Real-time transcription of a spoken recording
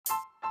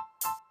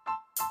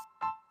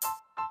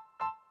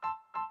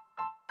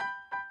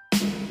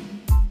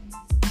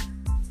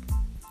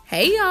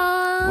Hey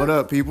y'all. What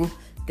up, people?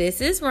 This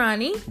is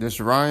Ronnie. This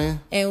is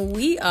Ryan. And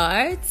we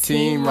are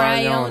Team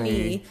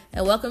Ryoni.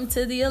 And welcome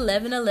to the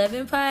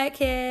 1111 podcast.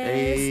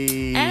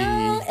 Hey.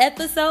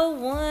 Episode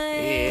 1.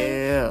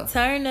 Yeah.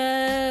 Turn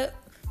up.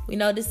 We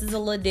know this is a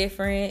little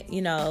different.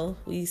 You know,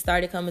 we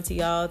started coming to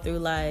y'all through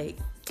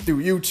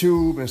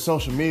YouTube and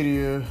social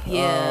media.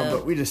 Yeah.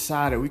 But we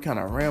decided we kind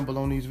of ramble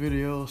on these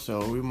videos,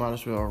 so we might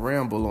as well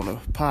ramble on a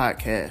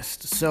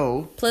podcast.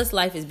 So. Plus,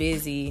 life is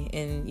busy,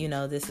 and, you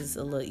know, this is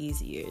a little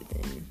easier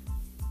than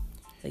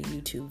a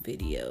YouTube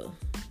video.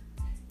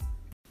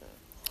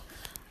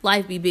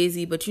 Life be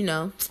busy, but, you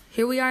know,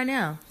 here we are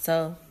now.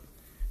 So,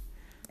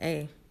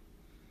 hey.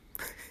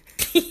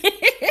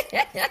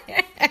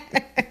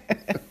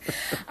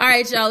 All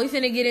right, y'all. We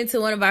finna get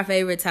into one of our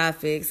favorite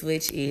topics,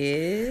 which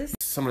is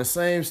some of the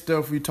same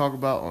stuff we talk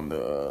about on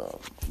the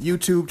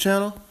YouTube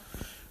channel.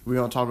 We're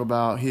going to talk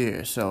about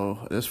here.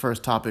 So this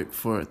first topic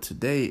for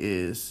today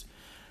is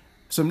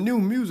some new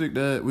music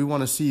that we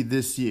want to see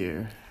this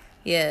year.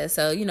 Yeah,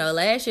 so, you know,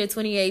 last year,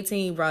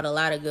 2018, brought a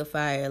lot of good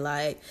fire.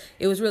 Like,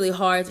 it was really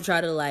hard to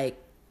try to,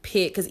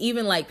 pick, because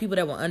even, people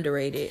that were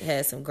underrated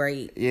had some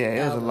great it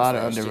was a lot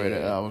of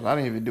underrated albums. I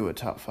didn't even do a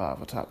top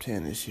 5 or top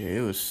 10 this year.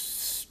 It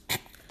was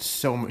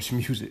so much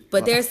music.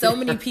 But there's so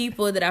many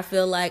people that I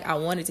feel like I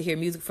wanted to hear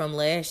music from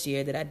last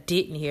year that I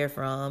didn't hear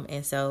from,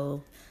 and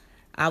so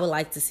I would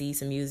like to see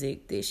some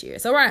music this year.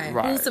 So Ryan,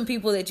 who's some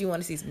people that you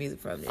want to see some music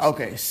from this year?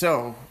 Okay,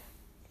 so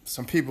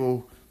some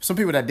people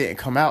that didn't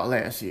come out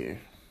last year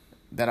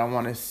that I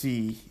want to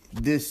see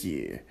this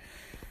year.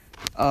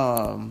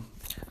 I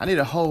need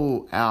a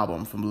whole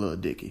album from Lil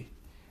Dicky.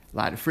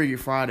 Like, the Freaky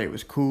Friday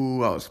was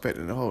cool. I was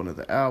expecting a whole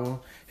nother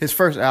album. His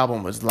first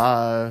album was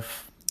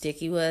Live.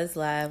 Dicky was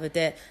live with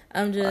that.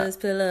 I'm just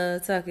pillow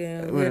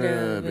talking with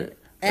a bit.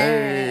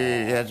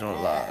 Hey, that's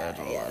on live.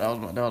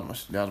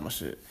 That was my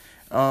shit.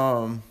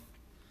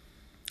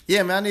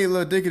 Yeah, man, I need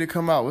Lil Dicky to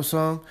come out with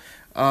some.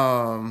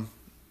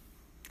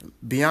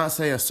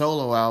 Beyonce, a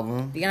solo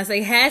album.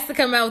 Beyonce has to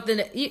come out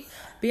with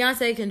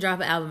Beyonce can drop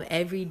an album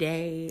every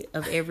day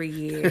of every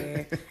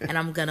year, and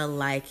I'm gonna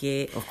like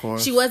it. Of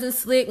course. She wasn't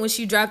slick when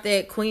she dropped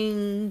that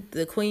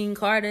the Queen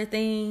Carter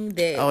thing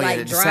that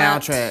the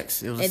dropped.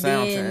 Soundtracks. It was and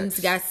soundtracks.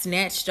 then got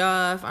snatched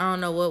off. I don't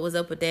know what was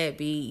up with that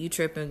beat. You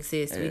tripping,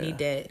 sis? We need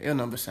that. There are a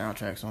number of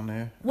soundtracks on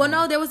there. Well,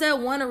 no, there was that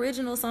one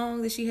original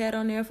song that she had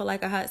on there for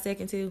a hot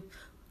second too.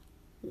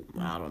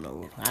 I don't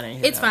know. I didn't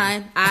hear It's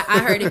fine. I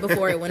heard it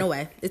before it went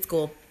away. It's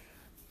cool.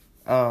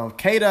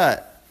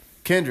 K-Dot,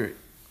 Kendrick.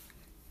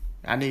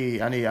 I need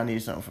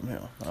something from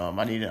him.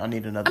 I need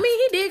another. I mean,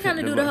 he did kind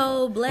of do the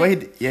whole Black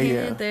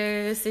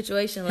Panther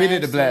situation last year. He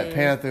did the Black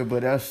Panther,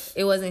 but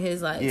it wasn't his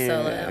solo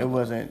album. It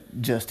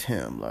wasn't just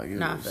him. I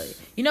feel you.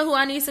 You know who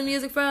I need some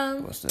music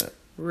from? What's that?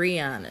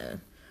 Rihanna.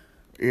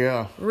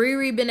 Yeah.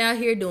 Riri been out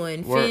here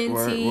doing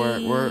Fenty.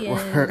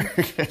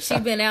 She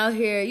been out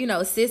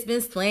here, sis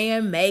been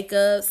slaying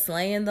makeup,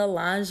 slaying the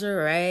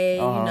lingerie,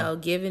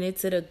 giving it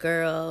to the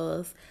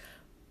girls.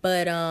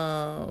 But,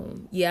 I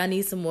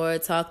need some more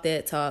Talk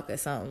That Talk or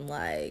something.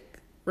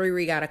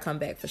 Riri gotta come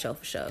back for sure.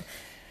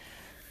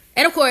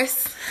 And, of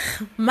course,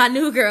 my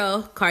new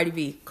girl, Cardi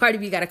B. Cardi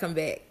B gotta come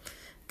back.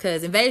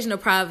 Because Invasion of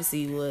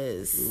Privacy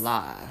was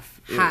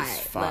live. It hot. was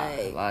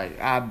fire.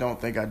 I don't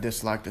think I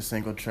disliked a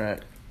single track.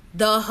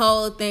 The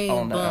whole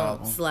thing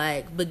bumps,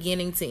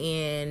 beginning to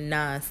end,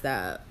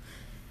 nonstop.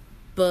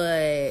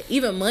 But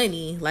even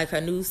Money,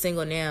 her new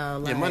single now.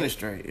 Money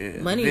straight.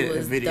 Yeah. Money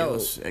was video dope.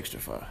 Was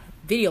extra fire.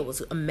 Video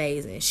was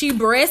amazing. She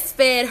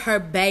breastfed her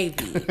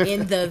baby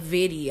in the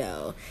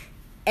video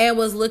and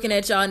was looking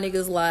at y'all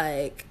niggas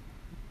like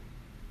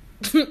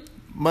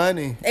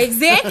money.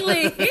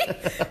 Exactly.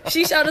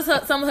 She showed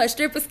us some of her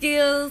stripper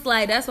skills.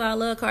 That's why I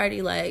love Cardi.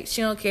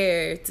 She don't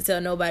care to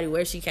tell nobody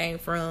where she came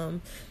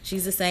from.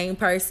 She's the same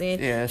person.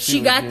 Yeah,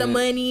 she got the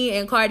money,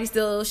 and Cardi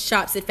still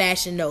shops at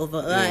Fashion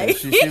Nova.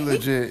 She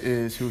legit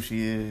is who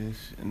she is,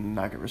 and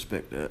I can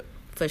respect that.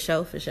 For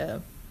sure.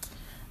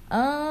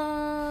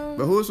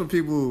 But who are some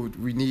people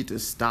we need to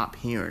stop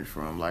hearing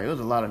from? There's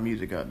a lot of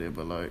music out there,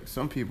 but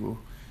some people,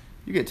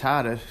 you get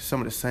tired of some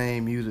of the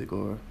same music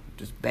or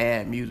just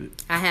bad music.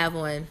 I have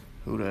one.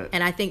 Who that?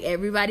 And I think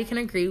everybody can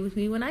agree with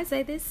me when I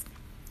say this.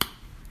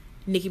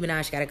 Nicki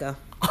Minaj gotta go.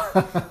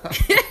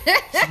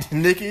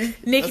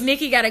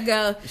 Nicki gotta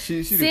go.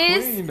 She's the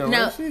queen, though,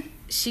 isn't she?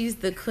 She's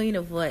the queen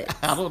of what?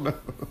 I don't know.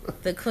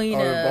 The queen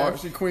of...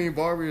 She Queen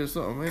Barbie or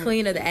something, man.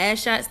 Queen of the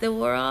ass shots that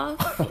wore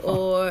off?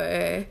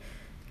 Or...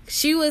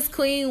 She was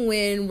queen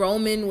when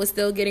Roman was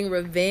still getting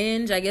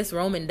revenge. I guess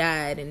Roman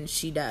died and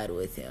she died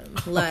with him.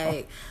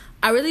 I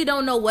really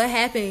don't know what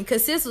happened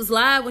because sis was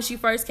live when she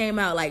first came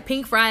out.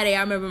 Pink Friday,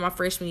 I remember my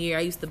freshman year,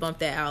 I used to bump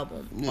that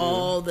album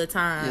all the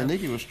time. Yeah,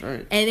 Nicki was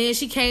straight. And then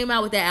she came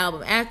out with that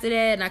album after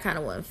that and I kind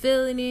of wasn't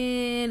feeling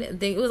it. I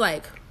think it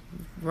was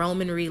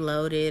Roman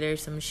Reloaded or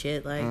some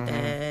shit that.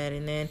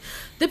 And then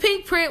the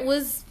Pink Print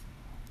was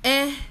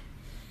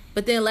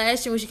But then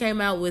last year when she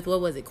came out with,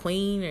 what was it,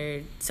 Queen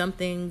or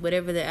something,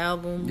 whatever the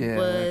album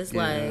was,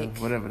 like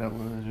whatever that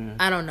was. Yeah.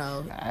 I don't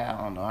know. I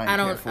don't know.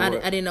 I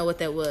didn't know what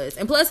that was.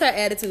 And plus, her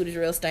attitude is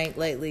real stank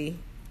lately,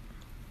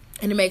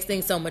 and it makes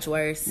things so much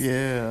worse.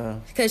 Yeah.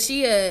 Cause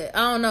she, I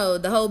don't know,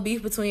 the whole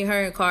beef between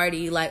her and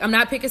Cardi. Like, I'm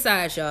not picking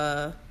sides,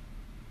 y'all,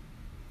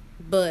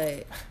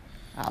 but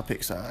I'll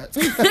pick sides.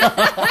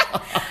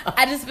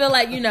 I just feel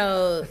like, you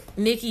know,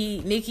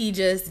 Nicki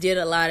just did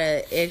a lot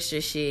of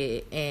extra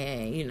shit,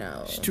 and, you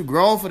know, she's too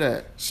grown for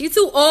that. She's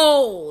too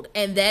old,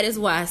 and that is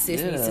why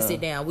sis needs to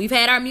sit down. We've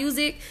had our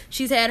music.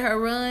 She's had her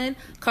run.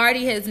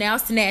 Cardi has now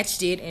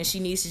snatched it, and she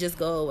needs to just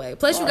go away.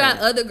 Plus, you got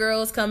other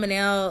girls coming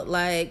out,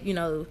 like, you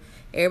know,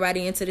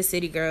 everybody into the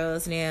City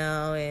Girls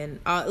now, and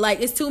like,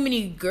 it's too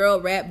many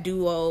girl rap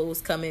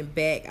duos coming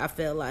back. I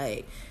feel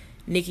like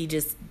Nicki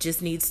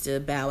just needs to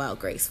bow out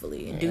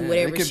gracefully and do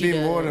whatever she does. It could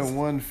be more than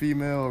one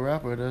female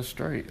rapper that's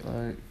straight.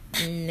 Like,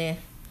 nah.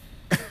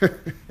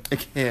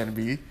 It can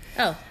be.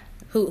 Oh,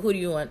 who do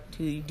you want?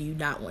 Who do you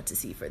not want to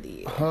see for the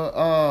year?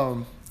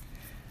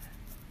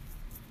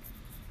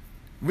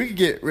 We could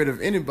get rid of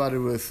anybody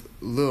with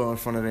Lil in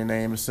front of their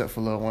name except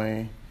for Lil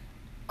Wayne.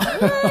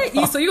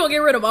 What? So you gonna get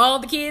rid of all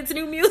the kids'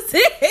 new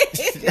music?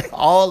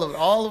 all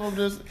of them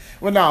just.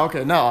 Well, no,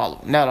 okay, not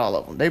all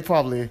of them. They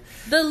probably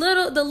the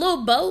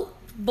little boat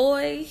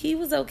boy. He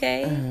was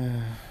okay.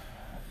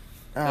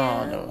 I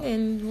don't know.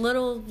 And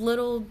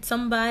little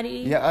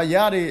somebody. Yeah,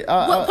 Yachty.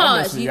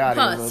 Pause.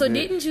 Pause. So bit.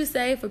 Didn't you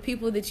say for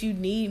people that you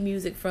need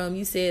music from,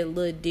 you said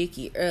Lil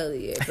Dicky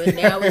earlier, but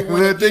now we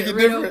want to get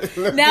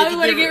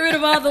rid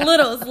of all the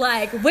littles.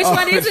 Like, which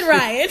one is it,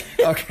 Ryan?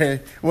 Okay.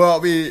 Well,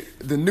 I mean,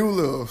 the new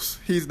Lils.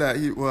 He's not.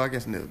 I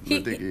guess Lil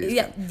Dicky is.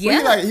 Yeah.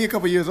 Well, he a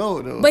couple years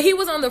old though. But he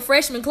was on the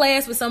freshman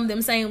class with some of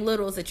them same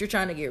littles that you're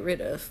trying to get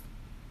id of.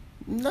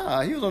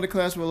 Nah, he was on the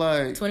class with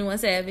like 21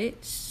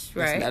 Savage.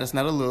 Right. That's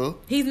not a Lil.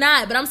 He's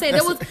not, but I'm saying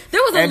there was a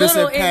Anderson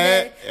little Paak, in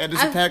there.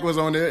 Anderson Paak was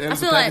on there.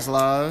 Anderson Paak is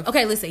live.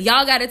 Okay, listen,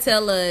 y'all got to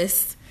tell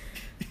us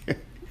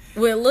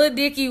when Lil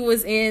Dicky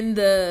was in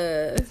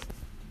the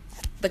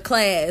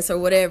class or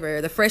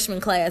whatever, the freshman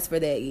class for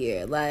that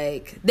year.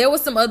 Like, there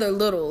was some other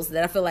littles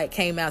that I feel like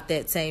came out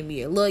that same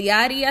year. Lil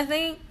Yachty, I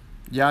think.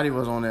 Yachty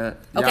was on that.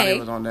 Okay. Yachty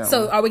was on that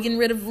so one. Are we getting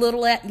rid of Lil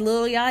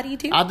Yachty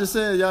too? I just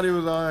said Yachty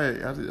was all right.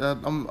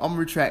 I'm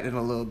retracting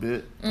a little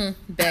bit.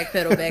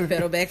 Backpedal.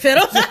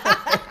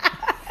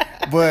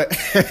 But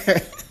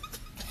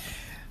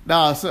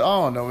nah, so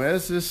I don't know, man.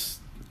 It's just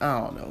I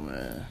don't know,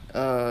 man.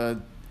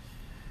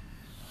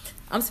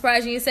 I'm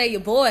surprised you didn't say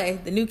your boy,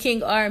 the new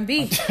king of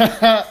R&B.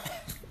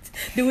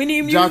 Do we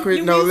need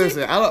music? No, music?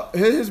 listen.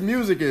 His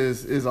music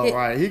is all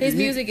right. His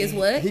music is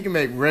what? He can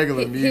make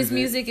regular music. His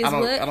music is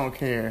what? I don't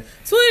care.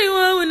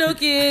 21 with no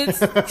kids.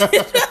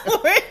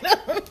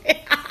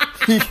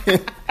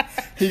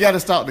 He got to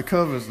stop the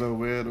covers though,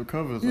 man. The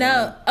covers.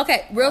 No,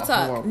 okay. Real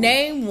talk. Horrible.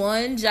 Name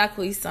one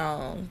Jacquees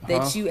song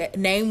that you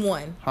name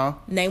one.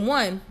 Name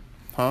one.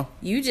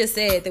 You just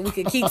said that we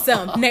could keep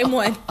some. Name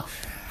one.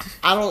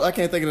 I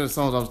can't think of the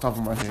songs off the top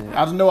of my head.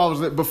 I just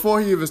know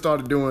before he even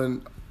started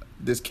doing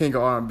this king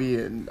of R&B,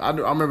 and I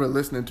remember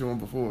listening to him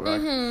before.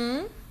 Like,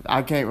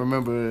 I can't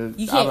remember.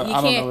 You can't.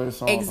 I don't know his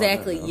songs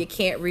exactly. Like that, you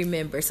can't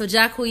remember. So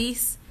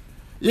Jacquees.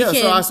 Yeah,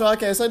 so I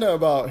can't say nothing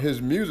about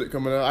his music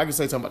coming out. I can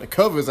say something about the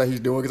covers that he's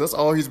doing because that's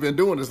all he's been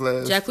doing this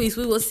last. Jacquees,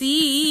 we will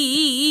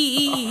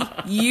see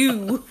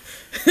you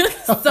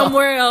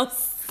somewhere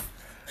else,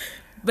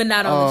 but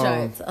not on the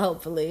charts.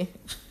 Hopefully.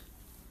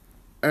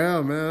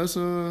 Yeah, man. That's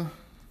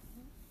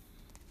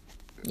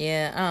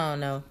Yeah, I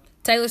don't know.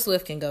 Taylor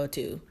Swift can go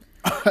too.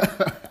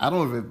 I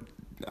don't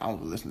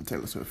listen to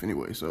Taylor Swift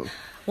anyway, so.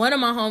 One of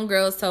my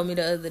homegirls told me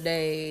the other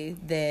day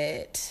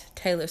that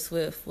Taylor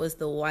Swift was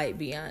the white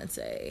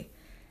Beyonce.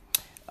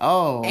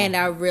 Oh. And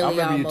I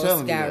really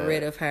almost got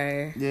rid of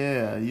her.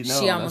 Yeah,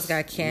 she almost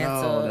got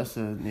canceled.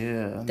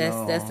 No,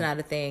 that's not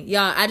a thing.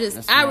 Y'all,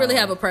 I really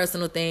have a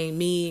personal thing.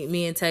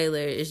 Me and Taylor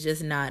is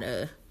just not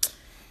a.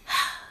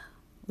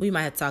 We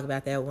might have to talk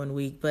about that one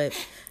week, but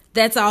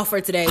that's all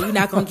for today. We're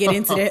not gonna get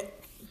into that.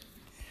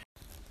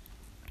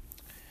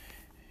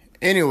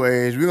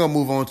 Anyways, we're going to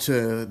move on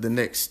to the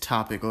next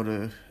topic or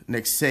the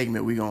next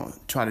segment we're going to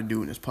try to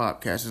do in this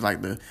podcast. It's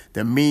like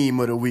the meme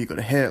of the week or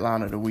the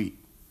headline of the week.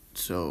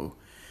 So,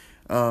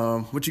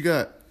 what you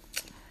got?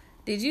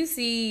 Did you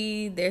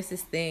see there's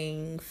this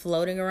thing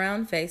floating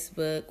around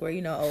Facebook where,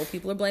 old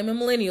people are blaming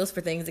millennials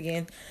for things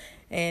again.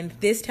 And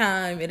this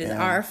time it is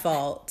our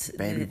fault.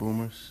 Baby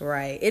boomers.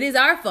 Right. It is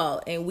our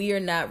fault. And we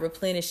are not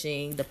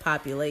replenishing the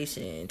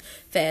population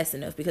fast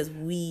enough because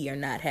we are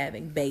not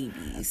having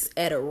babies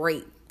at a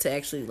rate to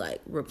actually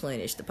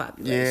replenish the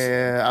population.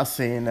 Yeah, I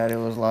seen that. It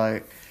was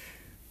like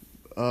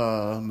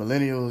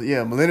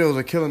millennials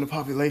are killing the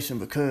population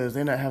because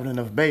they're not having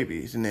enough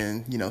babies. And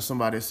then,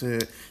 somebody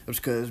said it's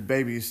because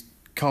babies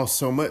cost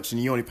so much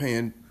and you're only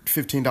paying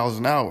 $15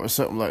 an hour or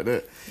something like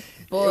that.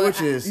 Boy,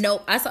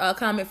 I saw a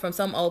comment from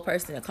some old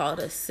person that called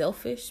us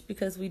selfish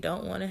because we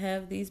don't want to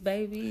have these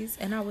babies.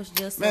 And I was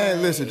just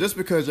listen, just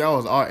because y'all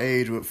was our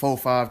age with 4 or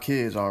 5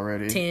 kids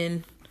already.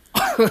 10.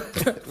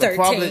 13.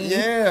 Probably,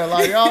 yeah.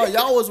 Like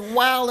y'all was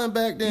wilding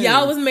back then.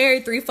 Y'all was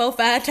married 3, 4,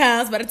 5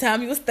 times by the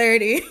time you was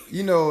 30.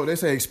 You know, they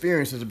say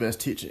experience is the best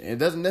teacher. It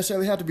doesn't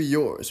necessarily have to be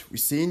yours. We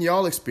seen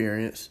y'all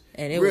experience.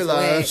 And it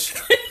realized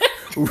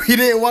we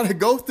didn't want to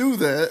go through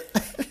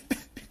that.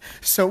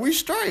 So we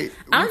straight.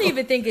 I don't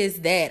even think it's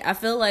that. I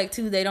feel like,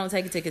 too, they don't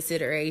take into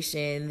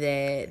consideration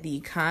that the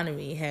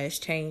economy has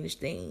changed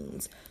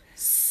things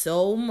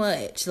so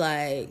much.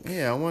 Like,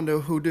 yeah, I wonder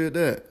who did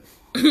that.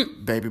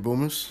 Baby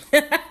boomers.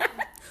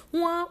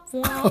 Wah,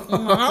 wah,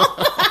 wah.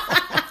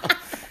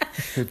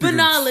 But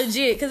no,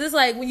 legit, because it's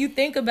like when you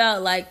think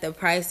about like the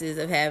prices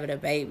of having a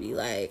baby.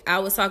 Like, I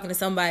was talking to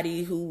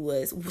somebody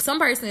some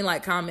person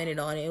like commented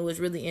on it. It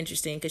was really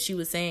interesting because she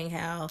was saying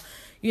how,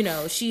 you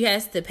know, she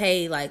has to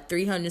pay like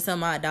 $300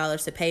 some odd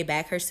to pay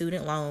back her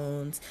student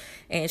loans.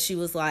 And she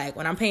was like,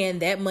 when I'm paying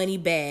that money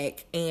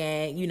back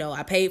and, you know,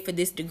 I paid for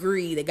this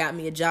degree that got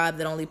me a job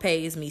that only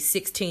pays me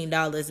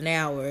 $16 an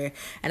hour,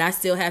 and I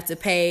still have to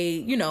pay,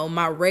 you know,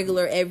 my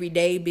regular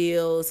everyday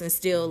bills and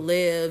still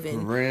live,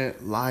 and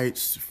rent,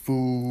 lights,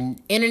 food,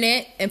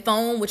 internet and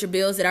phone, which are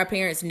bills that our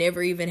parents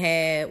never even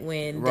had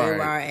when they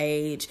were our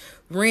age.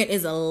 Rent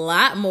is a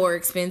lot more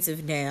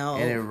expensive now.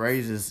 And it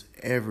raises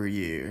every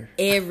year.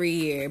 Every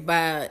year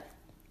by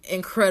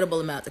incredible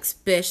amounts,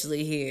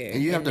 especially here.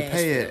 And you have to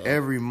pay it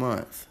every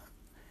month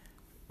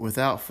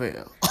without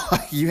fail.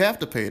 You have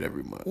to pay it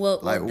every month. Well,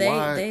 like,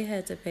 they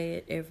had to pay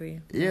it every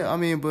month. Yeah, I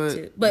mean, but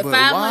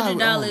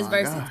 $500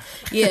 versus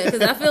yeah,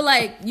 because I feel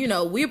like, you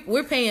know,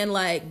 we're paying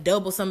like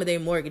double some of their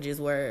mortgages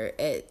were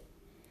at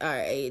our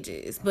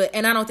ages,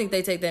 and I don't think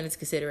they take that into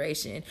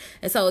consideration.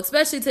 And so,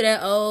 especially to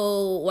that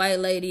old white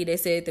lady that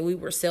said that we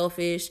were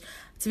selfish,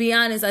 to be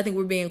honest, I think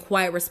we're being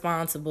quite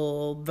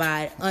responsible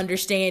by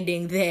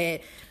understanding that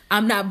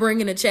I'm not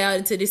bringing a child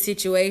into this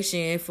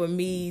situation for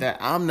me that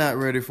I'm not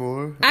ready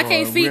for. I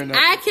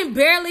can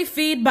barely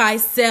feed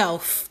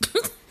myself.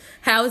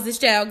 How is this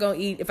child gonna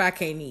eat if I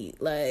can't eat?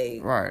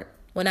 Like, right?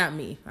 Well, not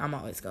me. I'm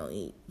always gonna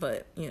eat,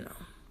 but you know.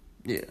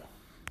 Yeah,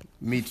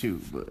 me too.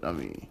 But I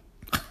mean.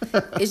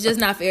 It's just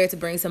not fair to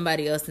bring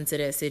somebody else into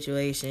that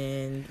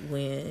situation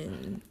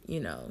when, you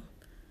know.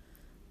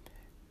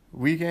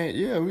 We can't,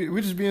 yeah,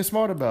 we're just being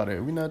smart about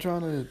it. We're not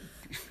trying to,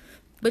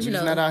 but you know.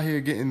 We're not out here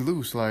getting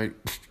loose, like.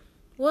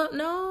 Well,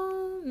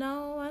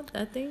 no,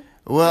 I think.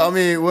 Well, I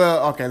mean,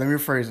 okay, let me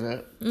rephrase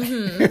that.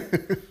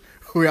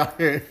 Mm-hmm. We out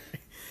here,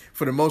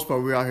 for the most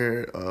part, we're out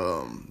here.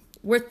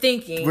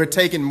 We're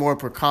taking more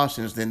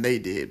precautions than they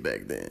did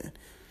back then.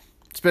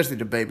 Especially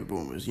the baby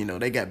boomers, you know,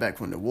 they got back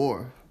from the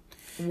war.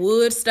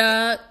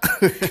 Woodstock.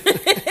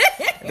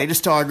 They just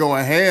started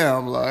going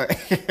ham,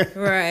 like.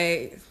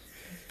 Right.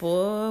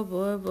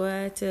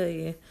 Boy, I tell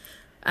you.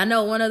 I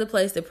know one other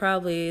place that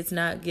probably it's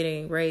not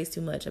getting raised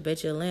too much. I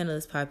bet you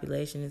Atlanta's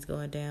population is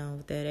going down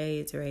with that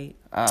AIDS rate.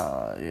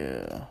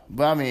 Yeah.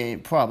 But I mean,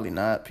 probably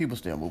not. People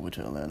still moving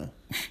to Atlanta.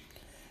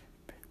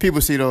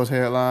 People see those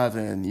headlines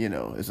and, you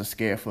know, it's a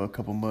scare for a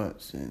couple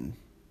months and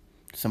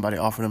somebody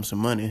offer them some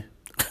money.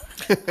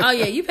 Oh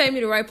yeah, you pay me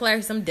the right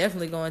price, I'm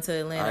definitely going to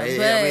Atlanta. Yeah,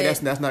 but I mean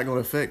that's not going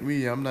to affect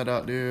me. I'm not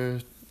out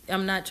there.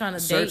 I'm not trying to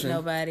searching. date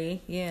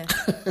nobody. Yeah,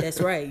 that's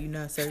right. You're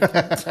not searching.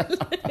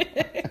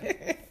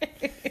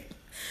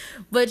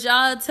 But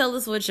y'all, tell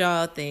us what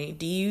y'all think.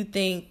 Do you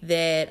think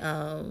that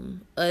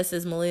us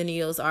as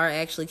millennials are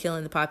actually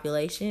killing the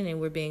population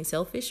and we're being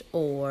selfish,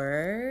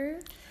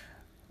 or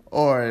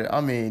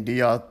I mean, do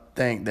y'all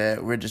think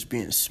that we're just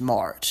being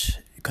smart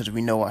because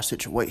we know our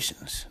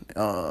situations?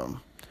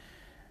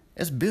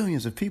 There's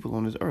billions of people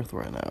on this earth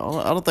right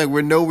now. I don't think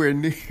we're nowhere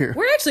near.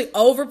 We're actually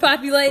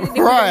overpopulated.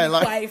 Right,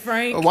 like, quite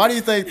frank. Why do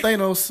you think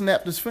Thanos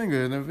snapped his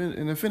finger in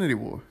Infinity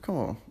War? Come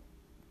on.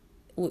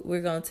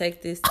 We're going to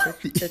take this to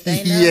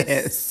Thanos?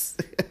 Yes.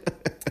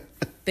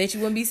 Bet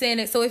you wouldn't be saying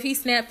it. So if he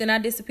snapped and I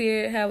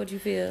disappeared, how would you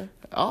feel?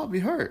 I'll be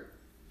hurt.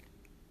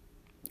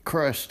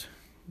 Crushed.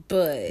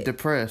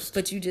 Depressed.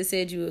 But you just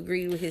said you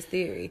agreed with his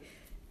theory.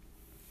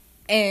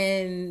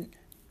 And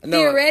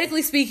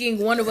theoretically speaking,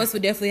 one of us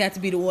would definitely have to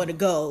be the one to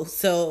go.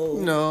 So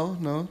No.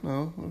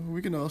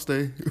 We can all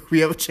stay. We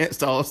have a chance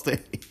to all stay.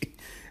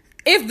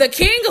 If the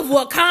king of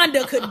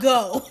Wakanda could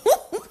go.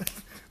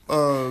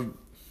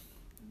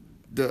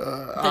 The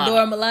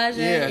Dora Milaje?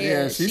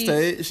 Yeah,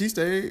 she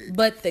stayed.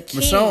 But the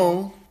king,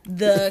 Michonne,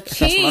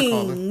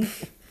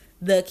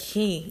 the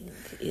king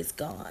is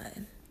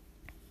gone.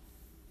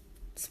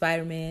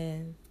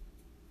 Spider-Man,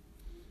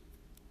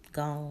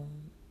 gone.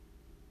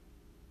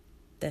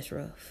 That's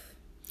rough.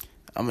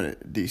 I'm in a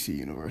DC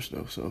universe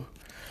though, so.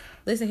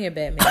 Listen here,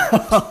 Batman.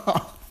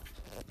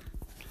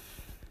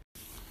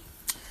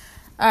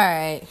 All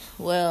right,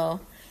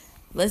 well,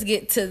 let's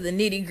get to the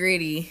nitty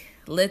gritty.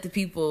 Let the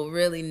people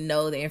really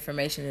know the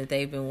information that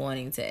they've been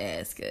wanting to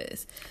ask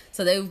us.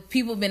 So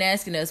people been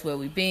asking us where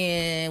we've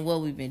been,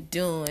 what we've been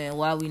doing,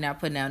 why we not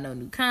putting out no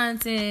new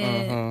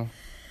content.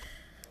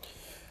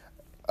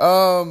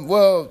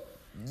 Well,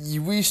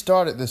 we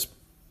started this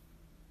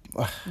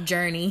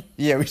journey.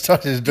 Yeah, we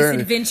started this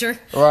journey. This adventure.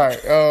 Right.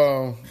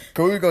 Cause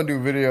we were gonna do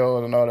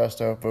videos and all that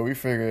stuff, but we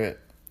figured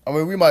I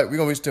mean, we're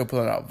gonna be still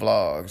putting out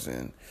vlogs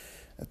and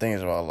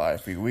things of our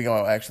life. We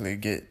gonna actually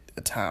get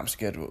a time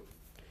schedule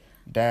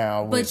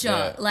down. But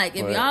y'all, if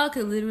y'all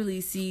could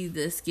literally see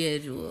the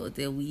schedule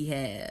that we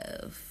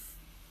have,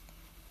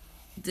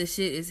 the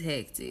shit is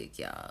hectic,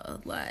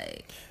 y'all.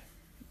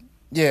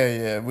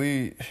 Yeah,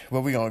 we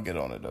gonna get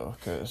on it though,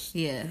 cause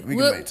we can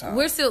make time.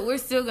 We're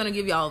still gonna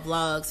give y'all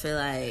vlogs for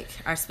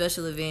our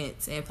special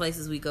events and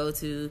places we go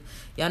to.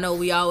 Y'all know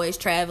we always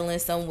traveling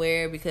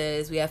somewhere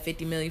because we have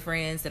 50 million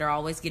friends that are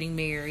always getting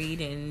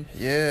married and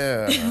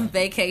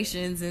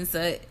vacations and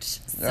such.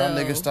 Y'all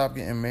niggas stop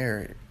getting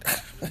married.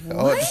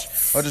 What?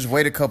 or just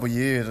wait a couple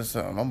years or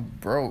something. I'm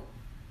broke.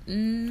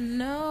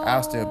 No,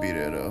 I'll still be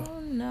there though.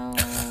 No.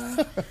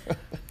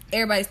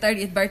 Everybody's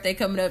 30th birthday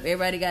coming up.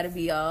 Everybody got to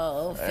be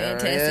all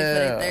fantastic for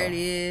their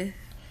 30th.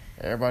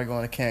 Everybody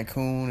going to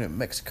Cancun and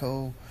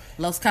Mexico.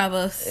 Los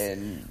Cabos.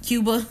 And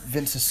Cuba.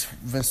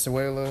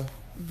 Venezuela.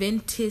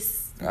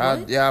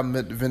 I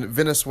meant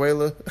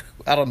Venezuela.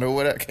 I don't know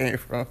where that came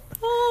from.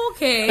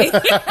 Okay.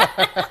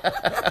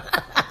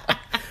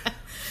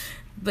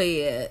 But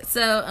yeah,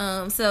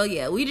 so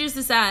yeah, we just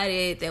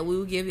decided that we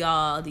would give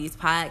y'all these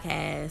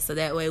podcasts so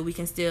that way we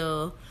can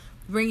still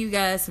bring you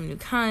guys some new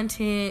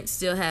content,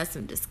 still have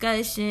some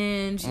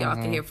discussions. Y'all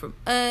can hear from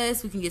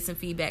us. We can get some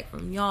feedback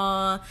from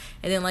y'all.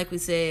 And then, like we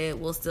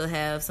said, we'll still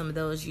have some of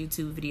those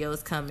YouTube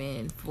videos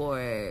coming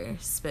for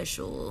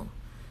special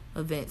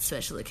events,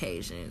 special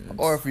occasions.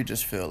 Or if we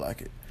just feel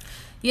like it.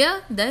 Yeah,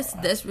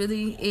 that's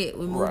really it.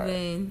 We're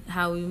moving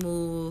how we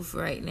move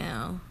right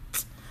now.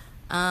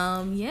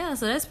 Yeah,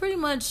 so that's pretty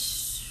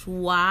much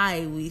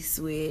why we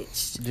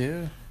switched.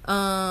 Yeah.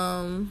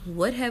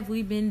 What have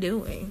we been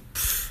doing?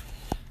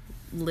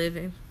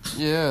 Living.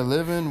 Yeah,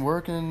 living,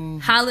 working.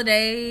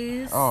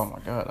 Holidays. Oh my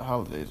God, the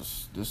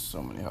holidays. There's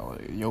so many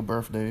holidays. Your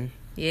birthday.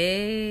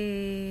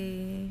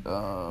 Yay.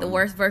 The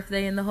worst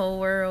birthday in the whole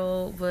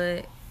world,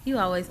 but you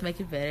always make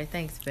it better.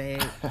 Thanks,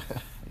 babe.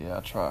 Yeah, I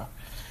try.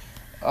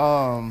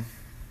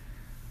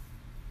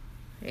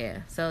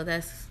 Yeah, so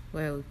that's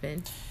where we've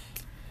been.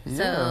 Yeah.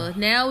 So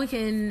now we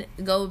can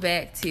go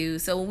back to,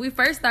 so when we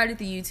first started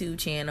the YouTube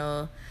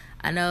channel,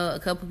 I know a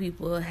couple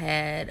people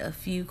had a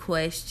few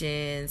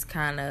questions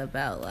kind of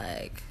about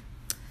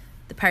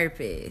the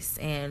purpose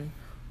and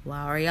why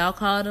are y'all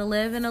called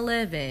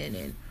 1111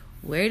 and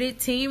where did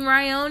Team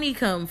Ryoni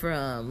come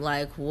from?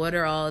 What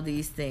are all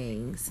these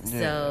things? Yeah.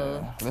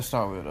 So let's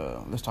start with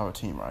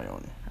Team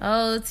Ryoni.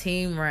 Oh,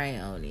 Team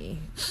Ryoni.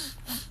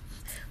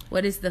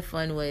 What is the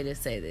fun way to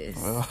say this?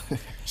 Well,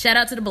 shout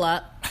out to the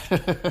block.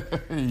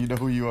 You know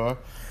who you are.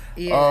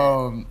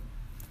 Yeah.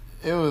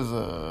 It was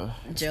a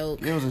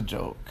joke. It was a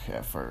joke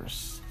at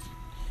first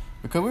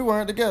because we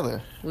weren't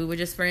together. We were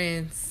just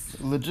friends.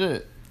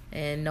 Legit.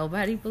 And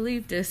nobody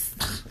believed us.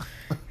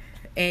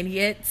 And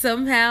yet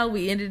somehow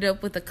we ended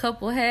up with a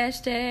couple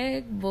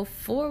hashtag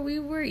before we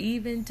were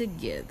even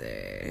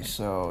together.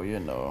 So,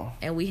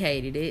 And we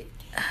hated it.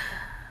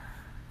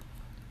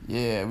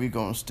 Yeah, we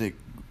gonna stick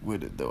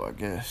with it though, I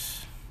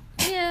guess.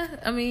 Yeah,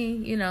 I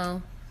mean,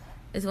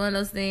 it's one of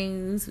those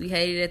things we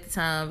hated at the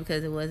time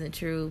because it wasn't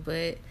true,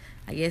 but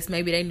I guess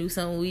maybe they knew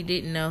something we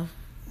didn't know.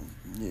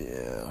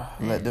 Yeah,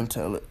 let them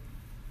tell it.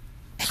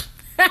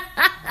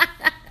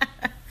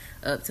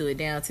 Up to it,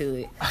 down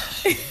to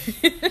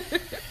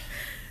it.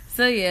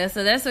 So yeah,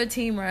 so that's where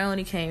Team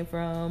Ryoni came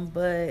from.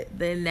 But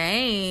the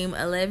name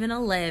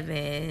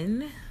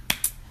 1111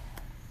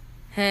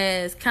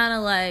 has kind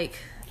of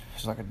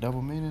it's like a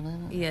double meaning,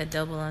 ain't it? Yeah,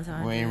 double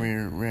entendre. We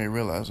ain't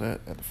realize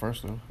that at the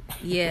first though.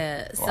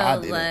 Yeah, so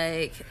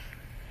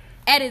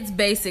at its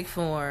basic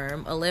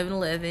form,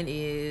 1111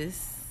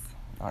 is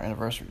our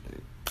anniversary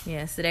date.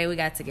 Yes, today we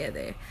got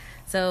together.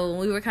 So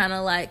we were kind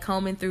of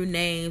combing through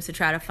names to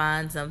try to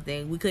find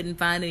something. We couldn't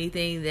find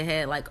anything that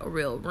had a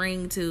real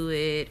ring to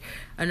it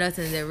or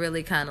nothing that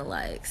really kind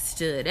of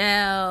stood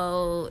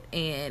out.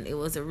 And it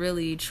was a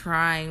really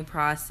trying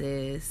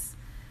process.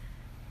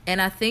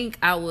 And I think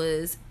I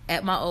was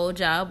at my old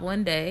job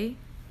one day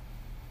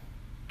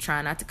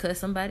trying not to cuss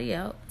somebody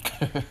out.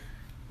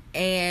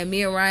 And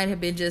me and Ryan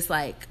had been just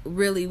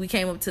really, we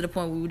came up to the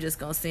point where we were just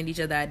going to send each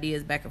other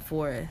ideas back and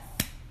forth.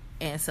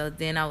 And so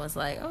then I was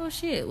like, oh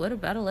shit, what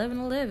about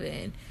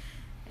 1111?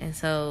 And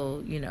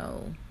so,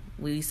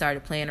 we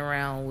started playing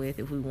around with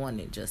if we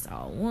wanted just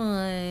all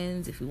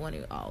ones, if we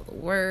wanted all the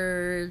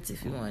words,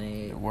 if we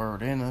wanted a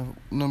word and a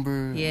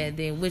number. Yeah,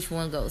 then which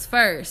one goes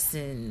first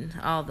and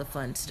all the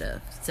fun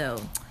stuff. So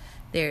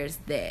there's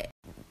that.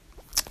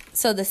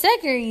 So the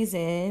second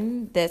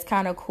reason that's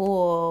kind of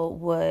cool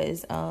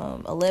was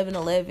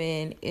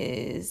 1111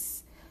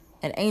 is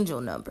an angel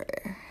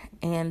number.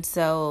 And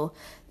so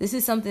this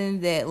is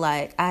something that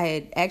I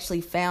had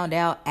actually found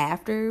out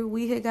after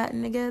we had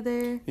gotten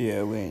together.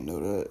 Yeah, we ain't know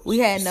that. We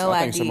had no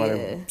I idea.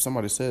 Think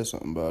somebody said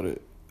something about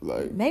it.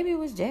 Maybe it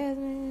was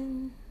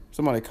Jasmine.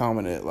 Somebody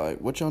commented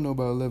what y'all know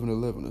about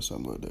 1111 or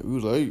something like that. We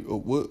was like, hey,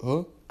 what,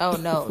 huh? Oh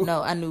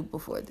no, I knew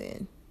before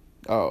then.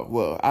 Oh,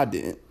 well, I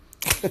didn't.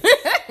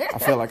 I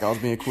felt like I was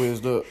being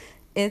quizzed up.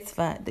 It's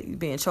fine that you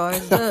being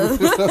charged up.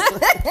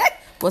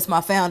 what's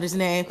my founder's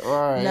name?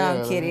 Right,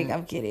 no,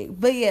 I'm kidding.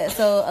 But yeah,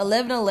 so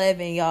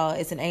 1111, y'all,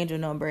 it's an angel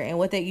number. And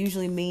what that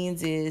usually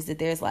means is that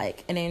there's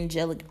like an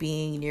angelic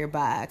being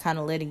nearby, kind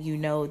of letting you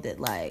know that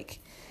like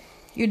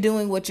you're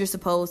doing what you're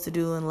supposed to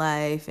do in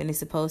life, and it's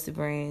supposed to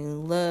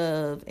bring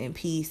love and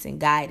peace and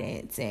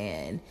guidance.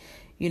 And,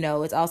 you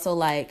know, it's also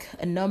like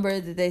a number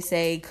that they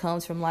say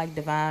comes from like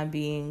divine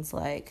beings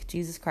like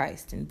Jesus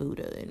Christ and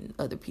Buddha and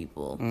other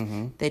people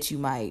that you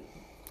might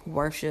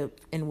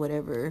worship in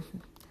whatever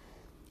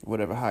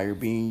higher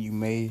being you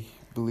may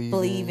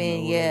believe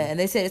in. Yeah. And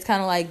they said it's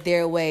kind of like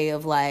their way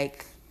of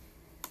like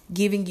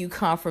giving you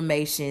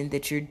confirmation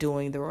that you're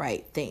doing the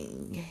right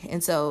thing.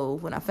 And so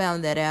when I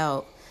found that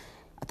out,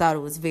 I thought it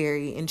was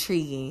very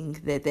intriguing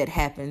that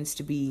happens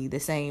to be the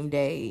same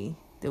day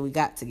that we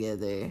got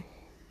together.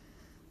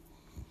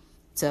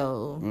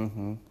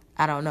 So,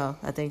 I don't know.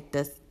 I think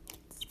it's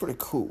pretty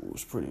cool.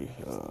 It's pretty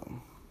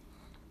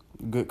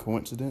good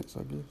coincidence,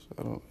 I guess.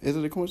 Is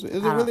it a coincidence?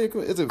 Is it really a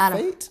coincidence? Is it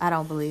fate? I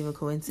don't believe in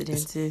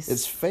coincidences.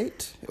 It's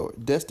fate or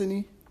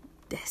destiny?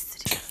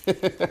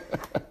 Destiny.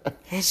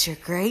 It's your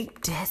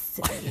great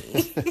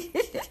destiny.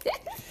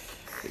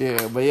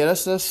 Yeah, but yeah,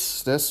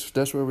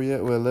 that's where we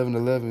at. We're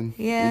 11:11.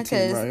 Yeah,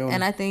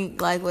 and I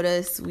think like with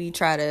us, we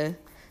try to.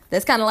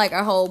 That's kind of like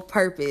our whole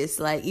purpose.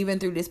 Like even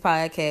through this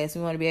podcast,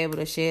 we want to be able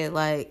to shed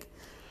like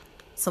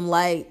some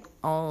light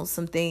on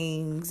some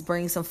things,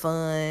 bring some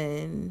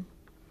fun,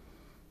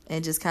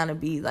 and just kind of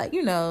be like,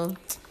 you know,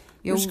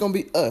 we're just gonna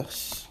be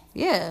us.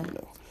 Yeah. You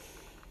know.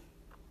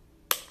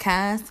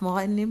 Kind,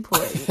 smart, and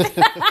important.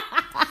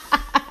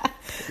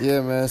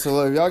 Yeah, man. So,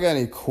 look, if y'all got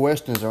any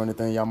questions or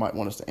anything y'all might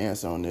want us to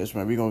answer on this,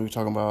 man, we're going to be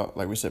talking about,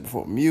 like we said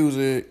before,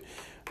 music.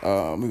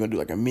 We're going to do,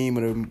 like, a meme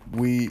of the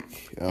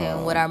week.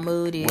 And what our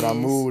mood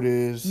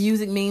is.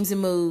 Music, memes, and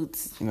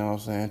moods. You know what I'm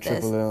saying?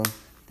 Triple M.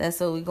 That's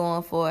what we're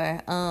going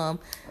for.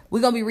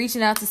 We're going to be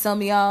reaching out to some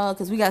of y'all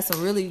because we got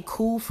some really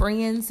cool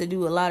friends that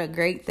do a lot of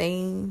great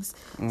things.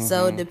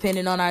 So,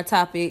 depending on our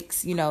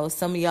topics, you know,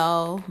 some of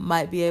y'all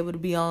might be able to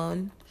be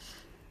on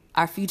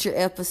our future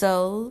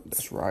episodes.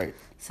 That's right.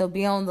 So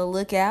be on the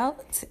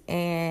lookout.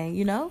 And,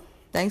 you know,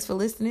 thanks for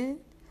listening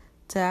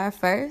to our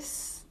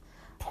first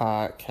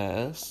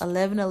podcast.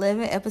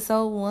 1111,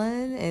 episode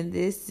 1. And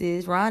this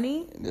is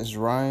Ronnie. This is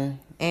Ryan.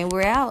 And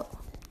we're out.